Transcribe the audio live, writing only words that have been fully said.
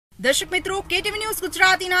દર્શક મિત્રો, KTV news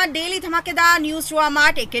ગુજરાતીના ડેલી ધમાકેદાર ન્યૂઝ જોવા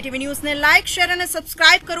માટે કેટીવી ન્યૂઝને લાઇક, શેર અને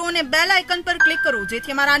સબસ્ક્રાઇબ કરો અને બેલ આઇકન પર ક્લિક કરો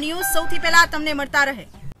જેથી અમારા ન્યૂઝ સૌથી પહેલા તમને મળતા રહે।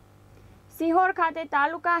 સિહોર ખાતે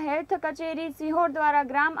તાલુકા હેલ્થ કચેરી સિહોર દ્વારા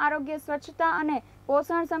ગ્રામ આરોગ્ય સ્વચ્છતા અને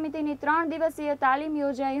પોષણ સમિતિની 3 દિવસીય તાલીમ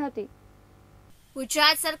યોજાઈ હતી।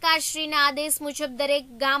 ગુજરાત સરકાર શ્રીના આદેશ મુજબ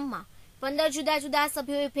દરેક ગામમાં 15 જુદા જુદા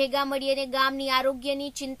સભ્યોએ ભેગા મળી અને ગામની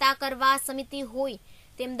આરોગ્યની ચિંતા કરવા સમિતિ હોય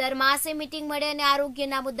તેમ દર માસે મીટિંગ મળે અને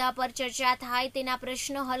આરોગ્યના મુદ્દા પર ચર્ચા થાય, તેના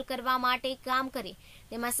પ્રશ્નો હલ કરવા માટે કામ કરે,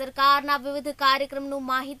 તેમાં સરકારના વિવિધ કાર્યક્રમનું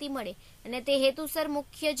માહિતી મળે અને તે હેતુસર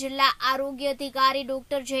મુખ્ય જિલ્લા આરોગ્ય અધિકારી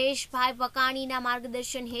ડોક્ટર જયેશભાઈ વકાણીના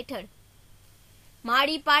માર્ગદર્શન હેઠળ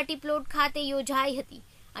માળી પાર્ટી પ્લોટ ખાતે યોજાઈ હતી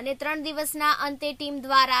અને 3 દિવસના અંતે ટીમ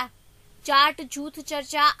દ્વારા ચાર્ટ, જૂથ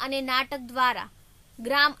ચર્ચા અને નાટક દ્વારા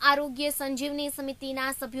ગ્રામ આરોગ્ય સંજીવની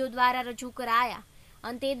સમિતિના સભ્યો દ્વારા રજૂ કરાયા।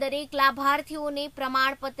 અંતે દરેક લાભાર્થીઓને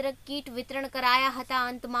પ્રમાણપત્ર કીટ વિતરણ કરાયા હતા।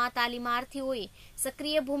 અંતમાં તાલીમાર્થીઓએ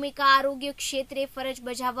સક્રિય ભૂમિકા આરોગ્ય ક્ષેત્રે ફરજ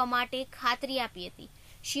બજાવવા માટે ખાતરી આપી હતી।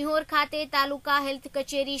 સિહોર ખાતે તાલુકા હેલ્થ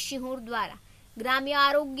કચેરી સિહોર દ્વારા ગ્રામ્ય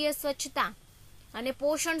આરોગ્ય સ્વચ્છતા અને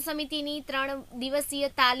પોષણ સમિતિની 3 દિવસીય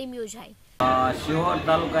તાલીમ યોજાઈ। સિહોર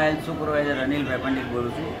તાલુકા હેલ્થ સુપરવાઇઝર અનિલભાઈ પંડિત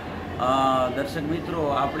બોલું છું। દર્શક મિત્રો,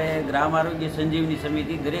 આપણે ગ્રામ આરોગ્ય સંજીવની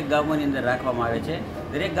સમિતિ દરેક ગામોની અંદર રાખવામાં આવે છે।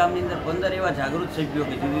 દરેક ગામની અંદર 15 એવા જાગૃત સભ્યો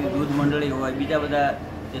કે જુદી દૂધ મંડળી હોય, બીજા બધા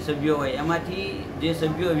જે સભ્યો હોય, એમાંથી જે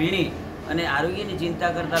સભ્યો વીણી અને આરોગ્યની ચિંતા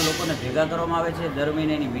કરતા લોકોને ભેગા કરવામાં આવે છે। દર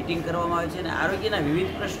મહિને એની મિટિંગ કરવામાં આવે છે અને આરોગ્યના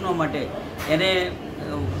વિવિધ પ્રશ્નો માટે એને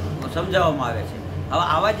સમજાવવામાં આવે છે। હવે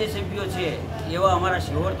આવા જે સભ્યો છે એવા અમારા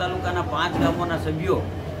સિહોર તાલુકાના 5 ગામોના સભ્યો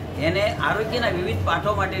એને આરોગ્યના વિવિધ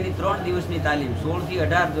પાઠો માટેની 3 દિવસની તાલીમ 16 થી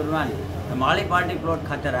 18 દરમિયાન માળી પાર્ટી પ્લોટ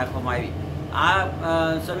ખાતે રાખવામાં આવી।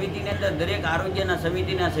 આ સમિતિની અંદર દરેક આરોગ્યના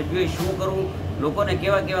સમિતિના સભ્યોએ શું કરવું, લોકોને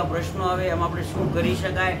કેવા કેવા પ્રશ્નો આવે, એમાં આપણે શું કરી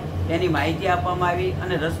શકાય તેની માહિતી આપવામાં આવી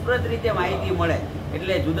અને રસપ્રદ રીતે માહિતી મળે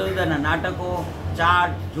એટલે જુદા જુદાના નાટકો,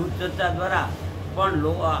 ચાર્ટ, જૂથ ચર્ચા દ્વારા પણ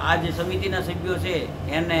આ જે સમિતિના સભ્યો છે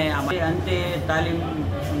એને અંતે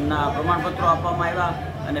તાલીમના પ્રમાણપત્રો આપવામાં આવ્યા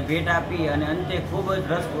અને ભેટ આપી અને અંતે ખૂબ જ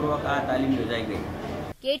રસપૂર્વક આ તાલીમ યોજાઈ ગઈ।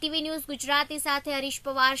 કેટીવી ન્યૂઝ ગુજરાતી સાથે હરીશ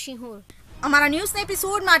પવાર, સિહોર। અમારા ન્યૂઝના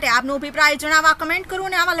એપિસોડ માટે આપનો અભિપ્રાય જણાવવા કમેન્ટ કરો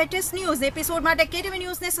અને આવા લેટેસ્ટ ન્યૂઝ એપિસોડ માટે કેટીવી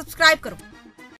ન્યૂઝને સબસ્ક્રાઇબ કરો।